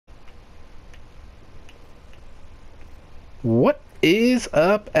What is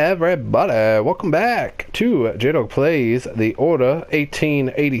up, everybody? Welcome back to Jdogg Plays The Order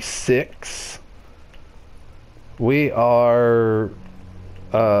 1886. We are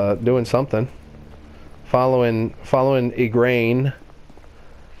doing something. Following Igraine,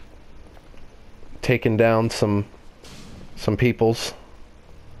 taking down some peoples.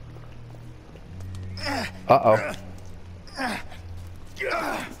 Uh-oh.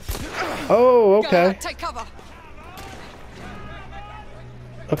 Oh, okay. Take cover.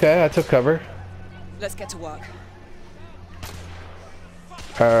 Okay, I took cover. Let's get to work.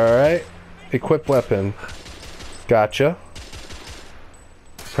 Alright. Equip weapon. Gotcha.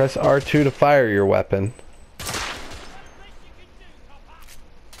 Press R2 to fire your weapon.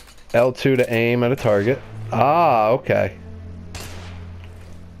 L2 to aim at a target. Ah, okay.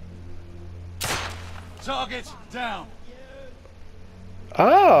 Target down.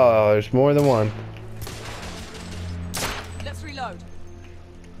 Oh, there's more than one. Let's reload.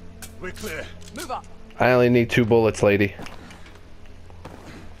 We're clear. Move up. I only need 2 bullets, lady.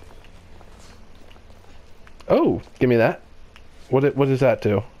 Oh, give me that. What does that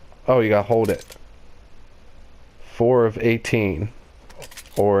do? Oh, you gotta hold it. 4 of 18.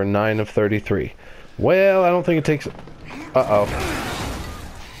 Or 9 of 33. Well, I don't think it takes... Uh-oh.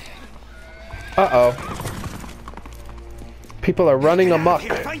 Uh-oh. People are running amok.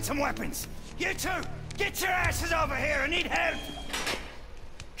 Find some weapons. You two, get your asses over here. I need help.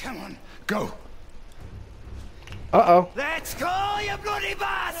 Come on, go. Uh-oh. Let's go, you bloody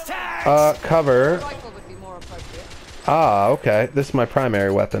bastards! Cover. Rifle would be more appropriate. Ah, okay. This is my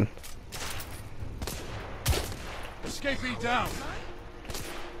primary weapon. Escapee down.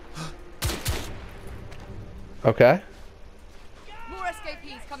 Okay. More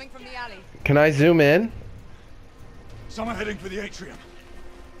escapees coming from the alley. Can I zoom in? Someone heading for the atrium.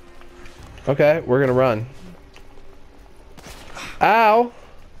 Okay, we're gonna run. Ow!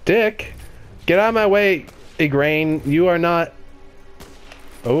 Dick! Get out of my way, Igraine. You are not...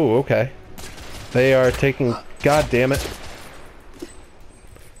 Oh, okay. They are taking... God damn it.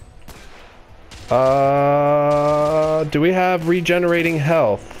 Do we have regenerating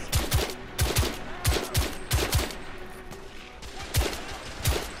health?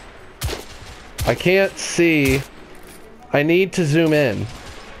 I can't see. I need to zoom in.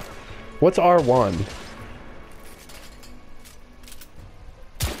 What's R1?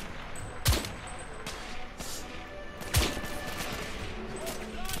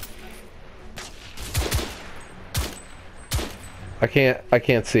 I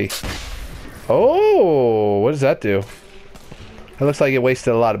can't see. Oh, what does that do? It looks like it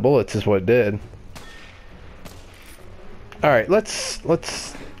wasted a lot of bullets is what it did. All right, let's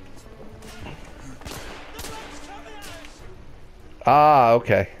Ah,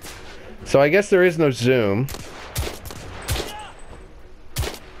 okay. So I guess there is no zoom.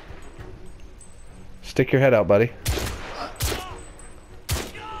 Stick your head out, buddy.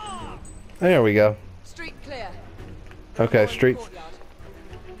 There we go. Street clear. Okay, street.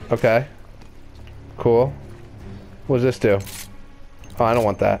 Okay. Cool. What does this do? Oh, I don't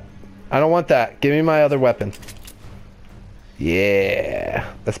want that. I don't want that. Give me my other weapon.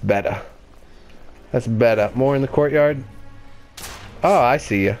 Yeah. That's better. That's better. More in the courtyard? Oh, I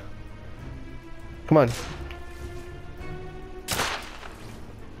see you. Come on.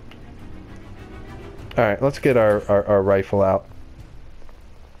 Alright, let's get our rifle out.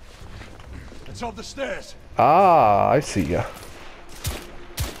 It's up the stairs. Ah, I see ya.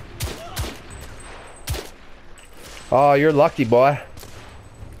 Oh, you're lucky, boy.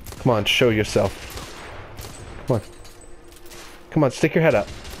 Come on, show yourself. Come on. Come on, stick your head up.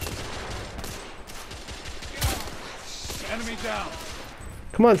 Enemy down.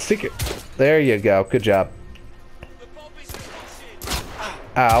 Come on, stick it. There you go. Good job.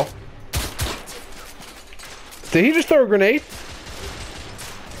 Ow. Did he just throw a grenade?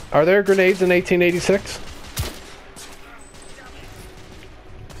 Are there grenades in 1886?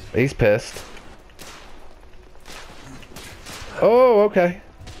 He's pissed. Oh, okay.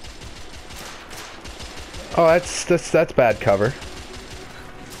 Oh, that's bad cover.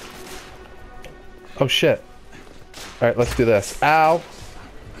 Oh shit. Alright, let's do this. Ow.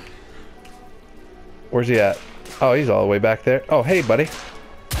 Where's he at? Oh, he's all the way back there. Oh, hey, buddy.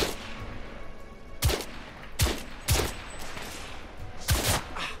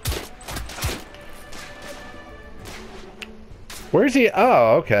 Where's he?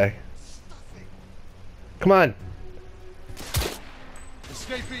 Oh, okay. Come on.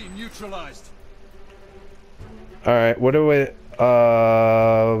 Escapee neutralized. Alright, what do we...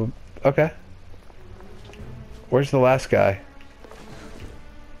 Okay. Where's the last guy?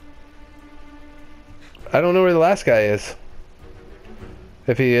 I don't know where the last guy is.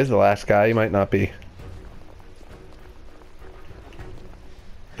 If he is the last guy, he might not be.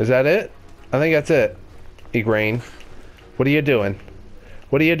 Is that it? I think that's it. Igraine. What are you doing?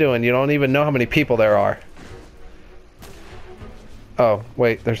 What are you doing? You don't even know how many people there are. Oh,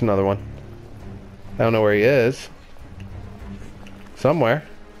 wait, there's another one. I don't know where he is. Somewhere.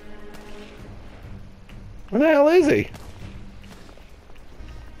 Where the hell is he?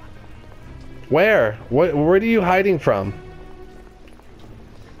 Where? Where are you hiding from?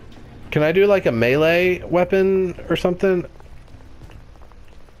 Can I do like a melee weapon or something?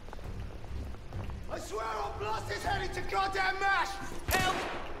 I swear I'll blast his head into goddamn mash! Help!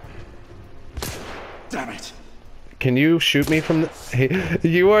 Damn it! Can you shoot me from the...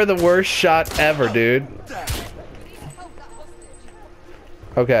 You are the worst shot ever, dude.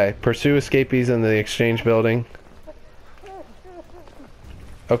 Okay, pursue escapees in the exchange building.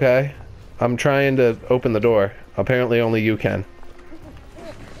 Okay. I'm trying to open the door. Apparently only you can.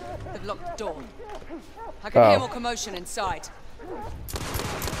 They've locked the door. I can hear more commotion inside.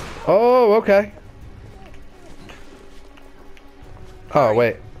 Oh, okay. Oh,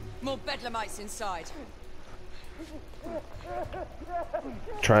 wait. More bedlamites inside.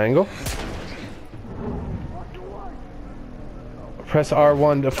 Triangle. Press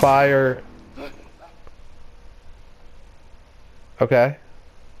R1 to fire. Okay.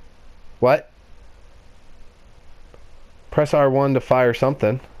 What? Press R1 to fire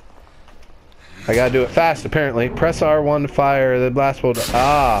something. I gotta do it fast, apparently. Press R1 to fire the blast will...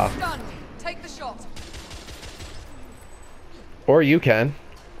 Ah. Gun. Take the shot. Or you can.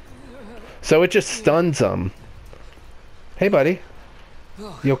 So it just stuns them. Hey, buddy.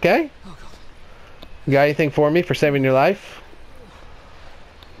 You okay? You got anything for me for saving your life?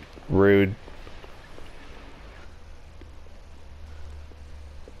 Rude.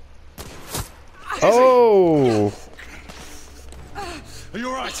 Oh! Are you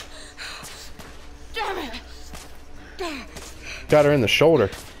alright? Damn it! Got her in the shoulder.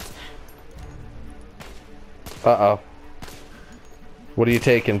 Uh-oh. What are you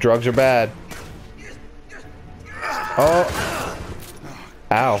taking? Drugs are bad. Oh.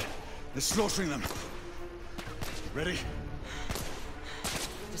 Ow. They're slaughtering them. Ready?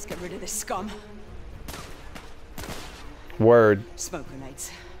 Just get rid of this scum. Word. Smoke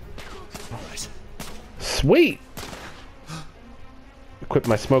grenades. Alright. Sweet. Equip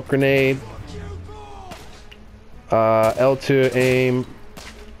my smoke grenade. L2 aim.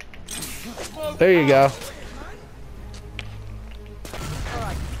 There you go.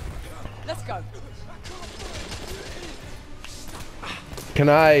 Alright. Let's go. Can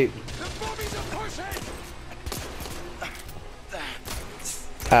I...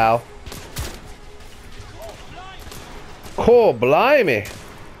 Ow. Cool, blimey.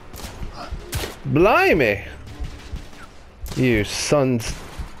 Blimey. You sons...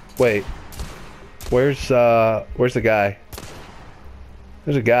 Wait. Where's the guy?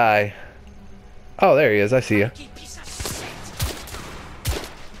 There's a guy. Oh, there he is. I see you.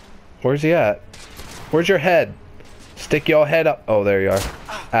 Where's he at? Where's your head? Stick your head up. Oh, there you are.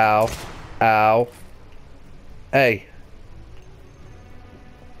 Ow. Ow. Hey.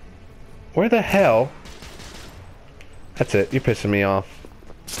 Where the hell? That's it. You're pissing me off.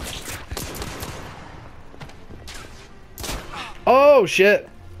 Oh, shit.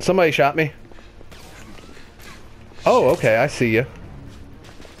 Somebody shot me. Oh, okay. I see you.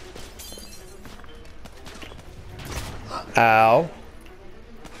 Ow.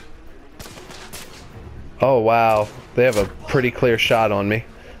 Oh, wow. They have a pretty clear shot on me.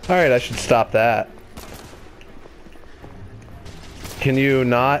 Alright, I should stop that. Can you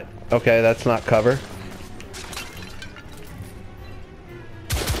not? Okay, that's not cover.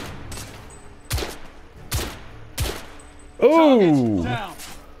 Ooh!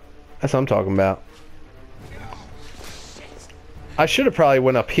 That's what I'm talking about. I should have probably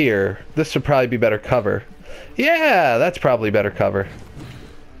went up here. This would probably be better cover. Yeah, that's probably better cover.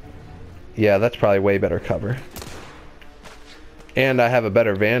 Yeah, that's probably way better cover. And I have a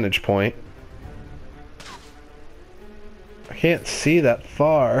better vantage point. I can't see that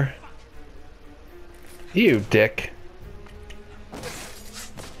far. You dick.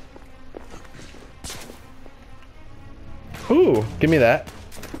 Ooh, give me that.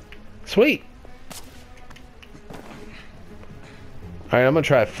 Sweet. Alright, I'm gonna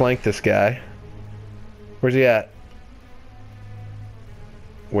try to flank this guy. Where's he at?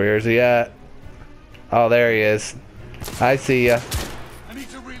 Where's he at? Oh, there he is. I see ya. I need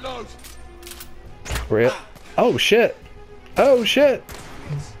to reload. Oh, shit. Oh, shit.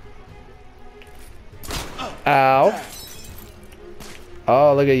 Ow.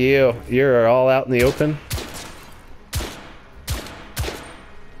 Oh, look at you. You're all out in the open.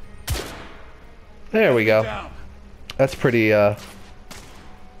 There we go. Down. That's pretty,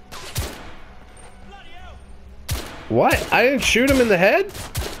 What? I didn't shoot him in the head?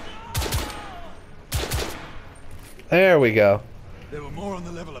 There we go. There were more on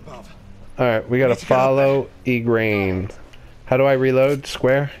the level above. Alright, we gotta Need to get up follow Igraine. How do I reload?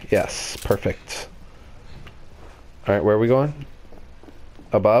 Square? Yes, perfect. Alright, where are we going?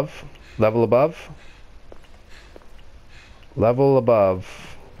 Above? Level above? Level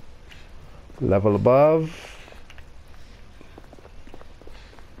above. Level above.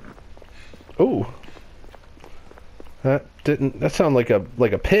 Ooh. That sounded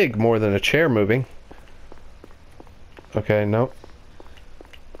like a pig more than a chair moving. Okay, nope.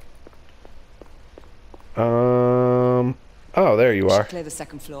 Oh, there you are. Clear the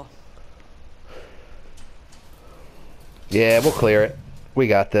second floor. Yeah, we'll clear it. We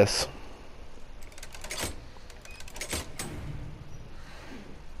got this.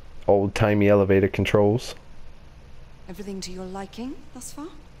 Old-timey elevator controls. Everything to your liking thus far?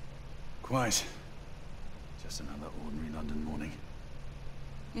 Quite. Just another ordinary London morning.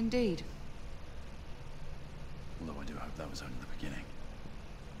 Indeed. Although I do hope that was only the beginning.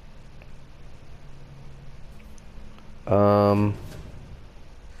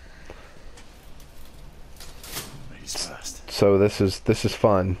 Ladies first. So this is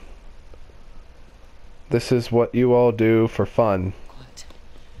fun. This is what you all do for fun. Quiet.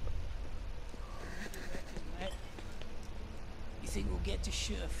 You think we'll get to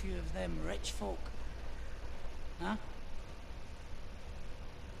shoot a few of them rich folk? Huh?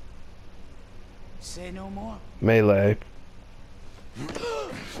 Say no more. Melee.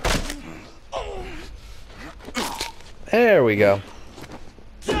 There we go.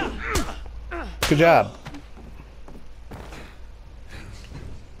 Good job.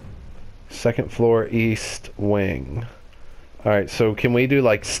 Second floor east wing. Alright, so can we do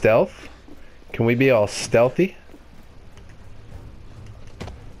like stealth? Can we be all stealthy?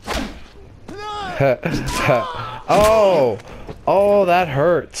 Oh! Oh, that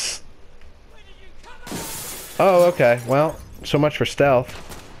hurts. Oh, okay. Well, so much for stealth.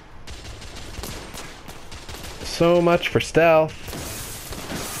 So much for stealth.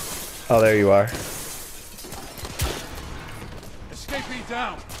 Oh, there you are. Escapee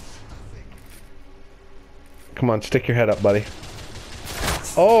down. Come on, stick your head up, buddy.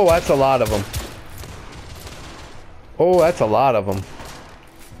 Oh, that's a lot of them. Oh, that's a lot of them.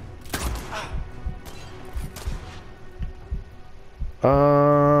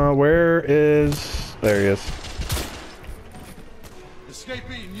 Where is... There he is.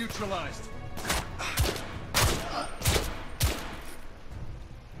 Escapee neutralized.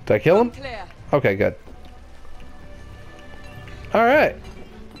 Did I kill him? Clear. Okay, good. Alright.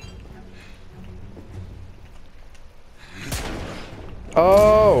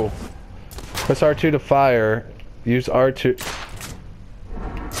 Oh! Press R2 to fire. Use R2...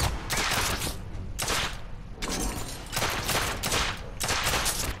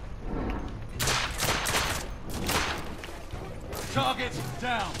 Target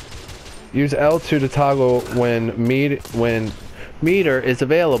down. Use L2 to toggle when meter is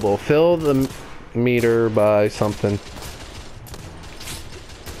available. Fill the meter by something.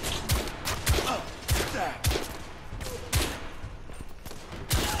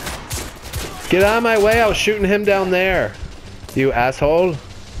 Get out of my way, I was shooting him down there. You asshole.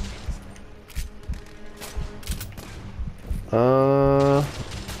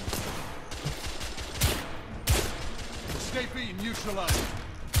 Escapee neutralized.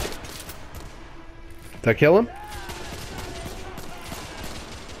 Did I kill him?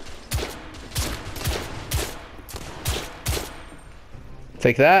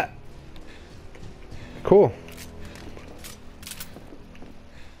 Take that. Cool.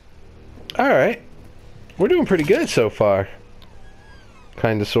 Alright. We're doing pretty good so far.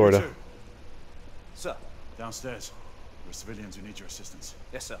 Kinda, sorta. Sir. Downstairs. There are civilians who need your assistance.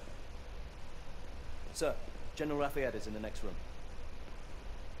 Yes, sir. Sir, General Lafayette is in the next room.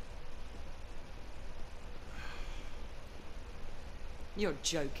 You're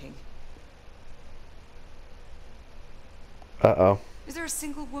joking. Uh-oh. Is there a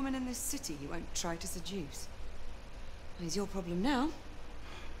single woman in this city you won't try to seduce? It's your problem now.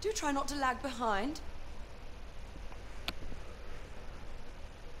 Do try not to lag behind.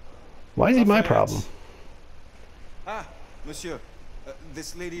 Why is he my problem? Ah, monsieur.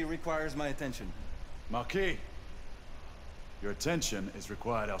 This lady requires my attention. Marquis, your attention is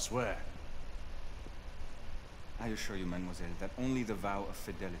required elsewhere. I assure you, mademoiselle, that only the vow of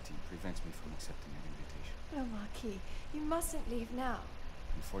fidelity prevents me from accepting your invitation. No, Marquis, you mustn't leave now.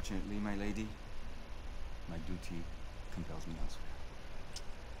 Unfortunately, my lady, my duty compels me elsewhere.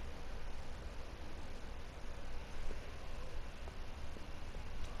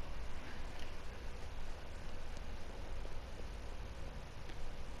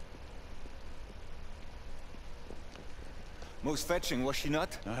 Most fetching, was she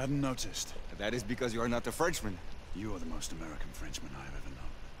not? I hadn't noticed. That is because you are not a Frenchman. You are the most American Frenchman I have ever known.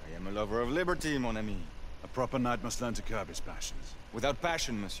 I am a lover of liberty, mon ami. A proper knight must learn to curb his passions. Without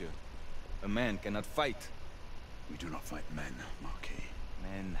passion, monsieur. A man cannot fight. We do not fight men, Marquis.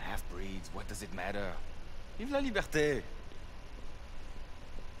 Men, half-breeds, what does it matter? Vive la liberté!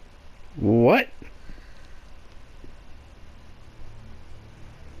 What?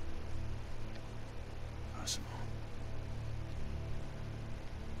 Personal.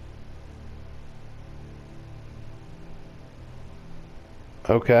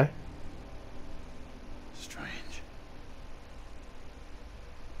 Okay. Strange.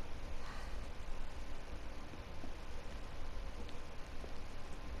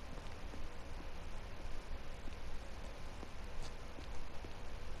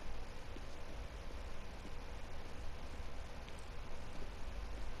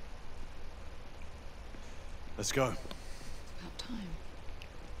 Let's go. About time.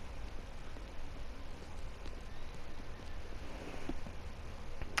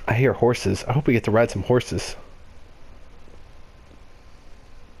 I hear horses. I hope we get to ride some horses.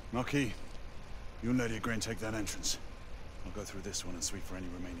 Marquis, you and Lady Grain take that entrance. I'll go through this one and sweep for any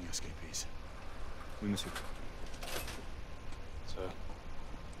remaining escapees. Oui, monsieur. Sir.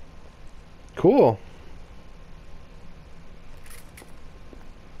 Cool.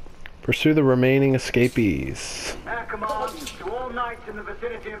 Pursue the remaining escapees. Air command to all knights in the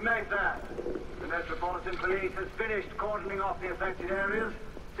vicinity of Mayfair. The Metropolitan Police has finished cordoning off the affected areas.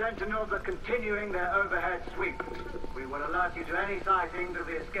 Sentinels are continuing their overhead sweep. We will alert you to any sightings of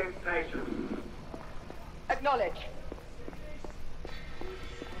the escaped patients. Acknowledge.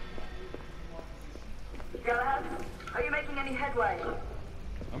 Galahad, are you making any headway?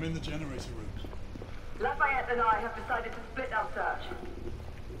 I'm in the generator room. Lafayette and I have decided to split our search.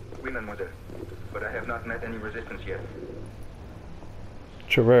 Oui, mademoiselle. But I have not met any resistance yet.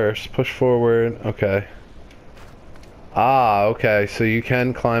 Traverse. Push forward. Okay. Ah, okay. So you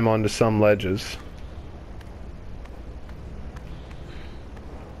can climb onto some ledges.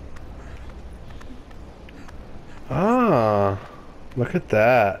 Ah. Look at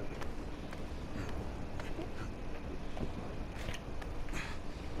that.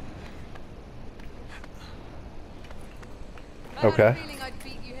 Okay. I had a feeling I'd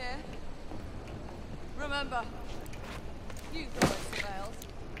beat you here. Remember, you guys failed.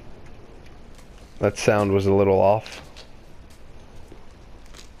 That sound was a little off.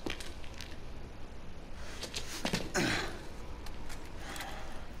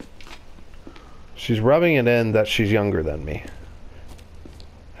 She's rubbing it in that she's younger than me.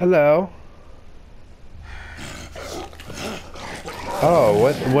 Hello. Oh,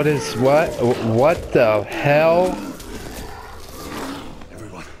 what the hell?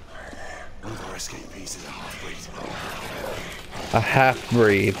 Everyone, one of our escapees is a half-breed. A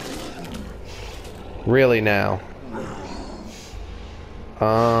half-breed. Really now?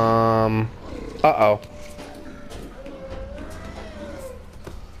 Uh-oh.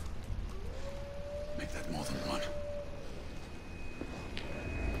 Make that more than one.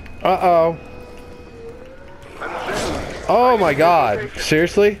 Uh-oh. Oh my god.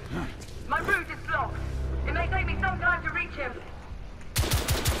 Seriously? My route is blocked. It may take me some time to reach him.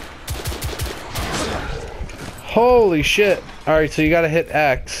 Holy shit. Alright, so you gotta hit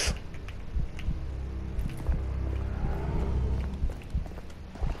X.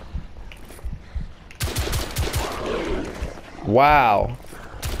 Wow.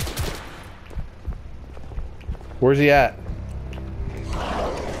 Where's he at?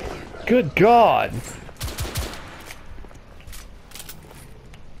 Good God.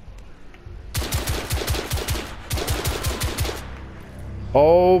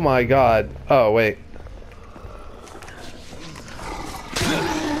 Oh my God. Oh, wait.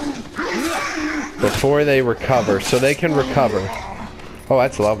 Before they recover, so they can recover. Oh,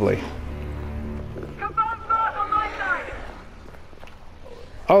 that's lovely.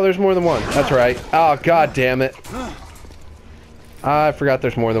 Oh, there's more than one. That's right. Oh, God damn it. I forgot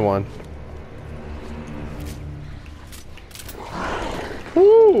there's more than one.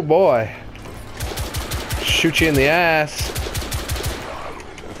 Ooh, boy. Shoot you in the ass.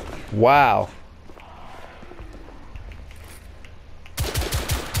 Wow.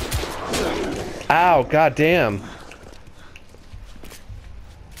 Ow, God damn.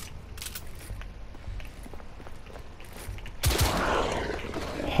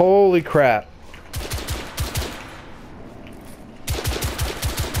 Holy crap.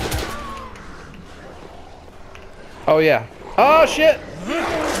 Oh yeah. Oh shit.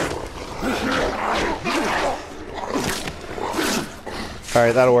 All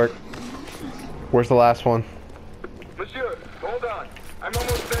right, that'll work. Where's the last one? Monsieur,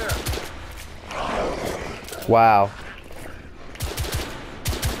 Wow.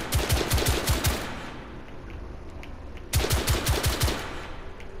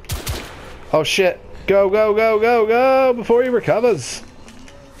 Oh shit. Go, go, go, go, go before he recovers.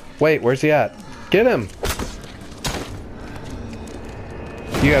 Wait, where's he at? Get him.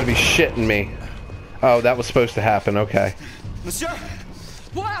 You gotta be shitting me. Oh, that was supposed to happen. Okay. Monsieur!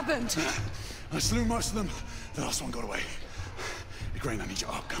 What happened? I slew most of them. The last one got away. Grain, I need your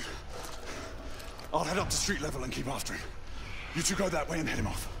arc gun. I'll head up to street level and keep after him. You two go that way and head him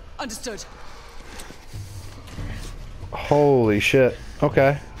off. Understood. Holy shit.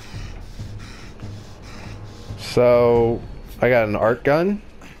 Okay. So, I got an arc gun.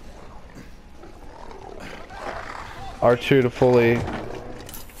 R2 to fully...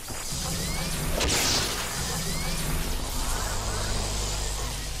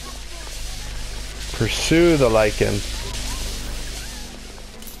 pursue the lichen.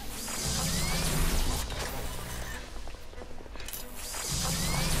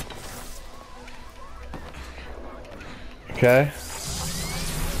 Okay.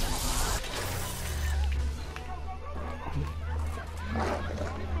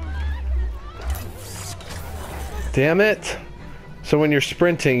 Damn it. So when you're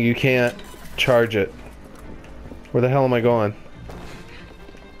sprinting, you can't charge it. Where the hell am I going?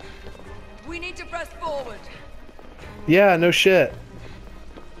 We need to press forward. Yeah, no shit.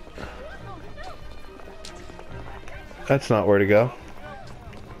 That's not where to go.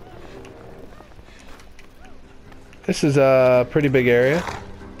 This is a pretty big area.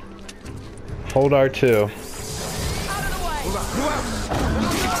 Hold R2.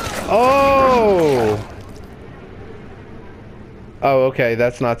 Oh! Oh, okay,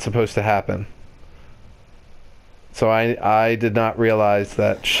 that's not supposed to happen. So I did not realize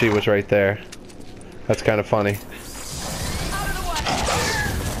that she was right there. That's kind of funny.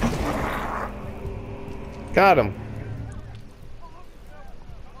 Got him.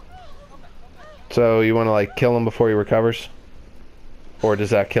 So you want to like kill him before he recovers? Or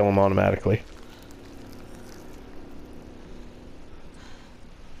does that kill him automatically?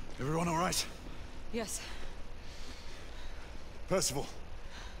 Everyone all right? Yes. Percival,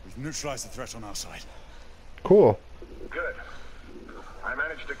 we've neutralized the threat on our side. Cool. Good. I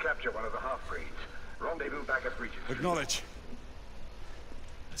managed to capture one of the half-breeds. Rendezvous back at Regis. Acknowledge.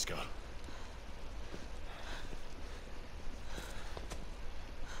 Let's go.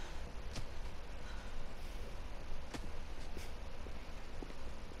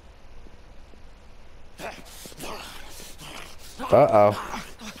 Uh-oh.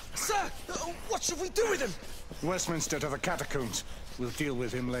 Sir, what should we do with him? Westminster to the catacombs. We'll deal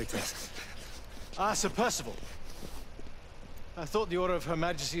with him later. Ah, Sir Percival. I thought the Order of Her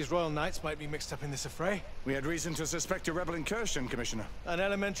Majesty's Royal Knights might be mixed up in this affray. We had reason to suspect a rebel incursion, Commissioner. An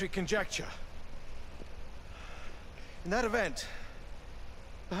elementary conjecture. In that event,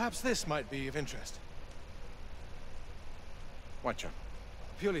 perhaps this might be of interest. What, chap?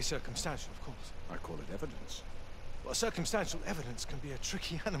 Purely circumstantial, of course. I call it evidence. Well, circumstantial evidence can be a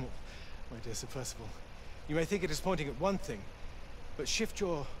tricky animal, my dear Sir Percival. You may think it is pointing at one thing, but shift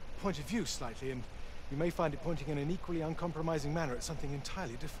your point of view slightly, and you may find it pointing in an equally uncompromising manner at something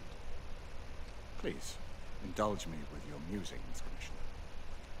entirely different. Please, indulge me with your musings, Commissioner.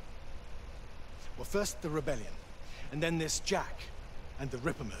 Well, first the rebellion, and then this Jack, and the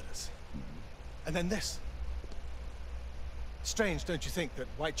Ripper murders. And then this. Strange, don't you think, that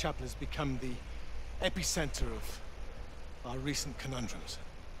Whitechapel has become the epicenter of our recent conundrums?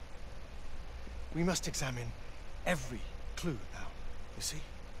 We must examine every clue now, you see?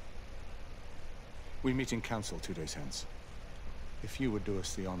 We meet in council 2 days hence. If you would do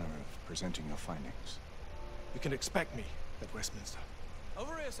us the honor of presenting your findings. You can expect me at Westminster.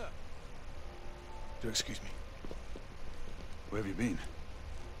 Over here, sir. Do excuse me. Where have you been?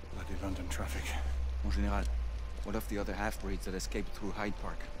 Bloody London traffic. Mon Général, what of the other half-breeds that escaped through Hyde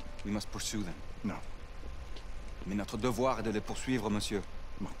Park? We must pursue them. No. Mais notre devoir est de les poursuivre, monsieur.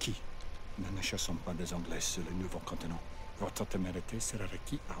 Marquis, nous ne chassons pas des Anglais sur le nouveau continent. Votre témérité sera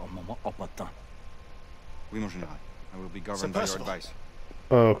requise à un moment opportun. Oui, mon Général. I will be governed Sir by your Percival. advice.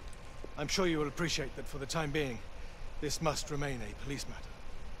 Oh. I'm sure you will appreciate that for the time being, this must remain a police matter.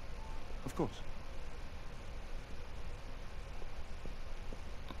 Of course.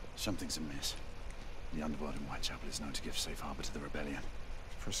 Something's amiss. The underworld in Whitechapel is known to give safe harbor to the rebellion.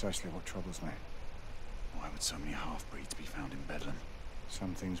 Precisely what troubles me. Why would so many half-breeds be found in Bedlam?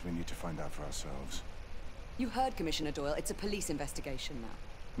 Some things we need to find out for ourselves. You heard Commissioner Doyle. It's a police investigation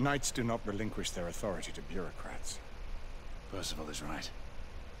now. Knights do not relinquish their authority to bureaucrats. Percival is right.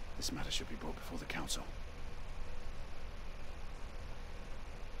 This matter should be brought before the council.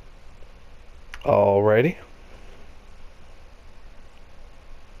 Alrighty.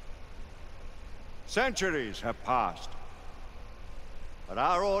 Centuries have passed. But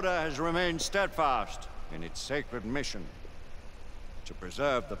our order has remained steadfast in its sacred mission to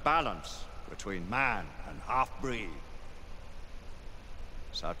preserve the balance between man and half-breed.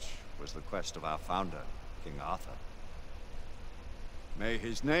 Such was the quest of our founder, King Arthur. May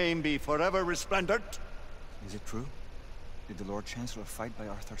his name be forever resplendent. Is it true? Did the Lord Chancellor fight by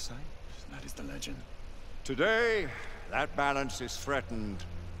Arthur's side? That is the legend. Today, that balance is threatened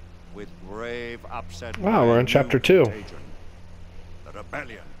with grave upset. Wow, we're on chapter 2. The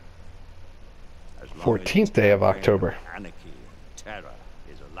rebellion. 14th day of October. Anarchy and terror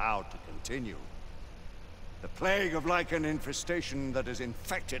is allowed to continue. The plague of lichen infestation that has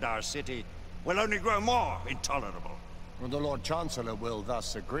infected our city will only grow more intolerable. Well, the Lord Chancellor will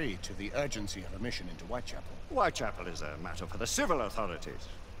thus agree to the urgency of a mission into Whitechapel. Whitechapel is a matter for the civil authorities.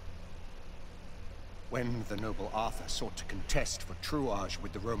 When the noble Arthur sought to contest for truage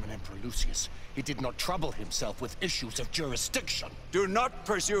with the Roman Emperor Lucius, he did not trouble himself with issues of jurisdiction. Do not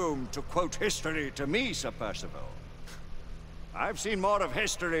presume to quote history to me, Sir Percival. I've seen more of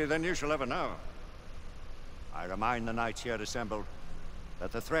history than you shall ever know. I remind the knights here assembled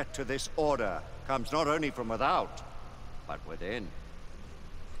that the threat to this order comes not only from without, but within.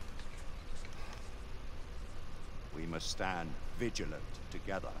 We must stand vigilant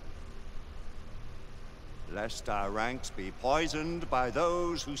together, lest our ranks be poisoned by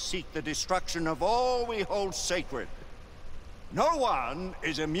those who seek the destruction of all we hold sacred. No one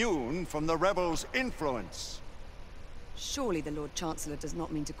is immune from the rebels' influence. Surely the Lord Chancellor does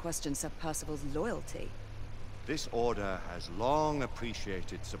not mean to question Sir Percival's loyalty. This order has long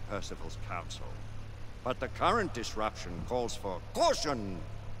appreciated Sir Percival's counsel, but the current disruption calls for caution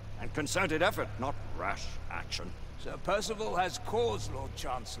and concerted effort, not rash action. Sir Percival has cause, Lord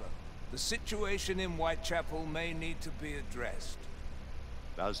Chancellor. The situation in Whitechapel may need to be addressed.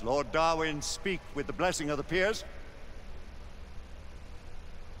 Does Lord Darwin speak with the blessing of the peers?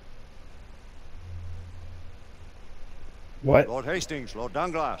 What? Lord Hastings, Lord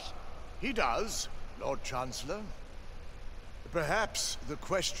Dunglass. He does, Lord Chancellor. Perhaps the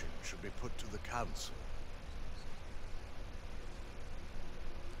question should be put to the Council.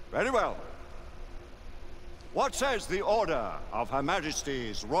 Very well. What says the Order of Her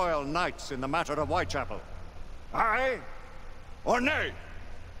Majesty's Royal Knights in the matter of Whitechapel? Aye or nay?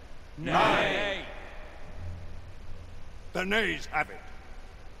 Nay. The nays have it.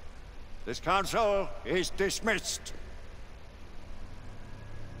 This council is dismissed.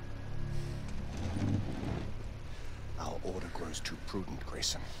 Our order grows too prudent,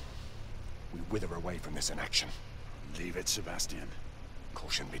 Grayson. We wither away from this inaction. Leave it, Sebastian.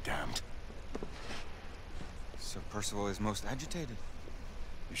 Caution be damned. Sir Percival is most agitated.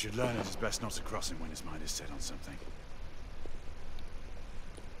 You should learn it is best not to cross him when his mind is set on something.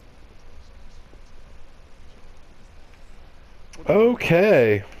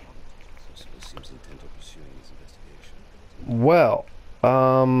 Okay. Well, You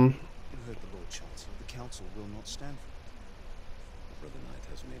heard the Lord Chancellor. The Council will not stand for it. Brother Knight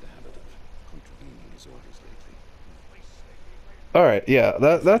has made a habit of contravening his orders lately. alright, yeah,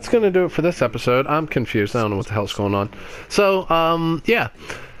 that's gonna do it for this episode. I'm confused. I don't know what the hell's going on. So, yeah.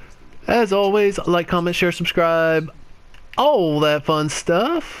 As always, like, comment, share, subscribe. All that fun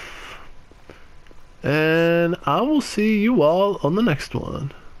stuff. And I will see you all on the next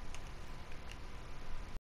one.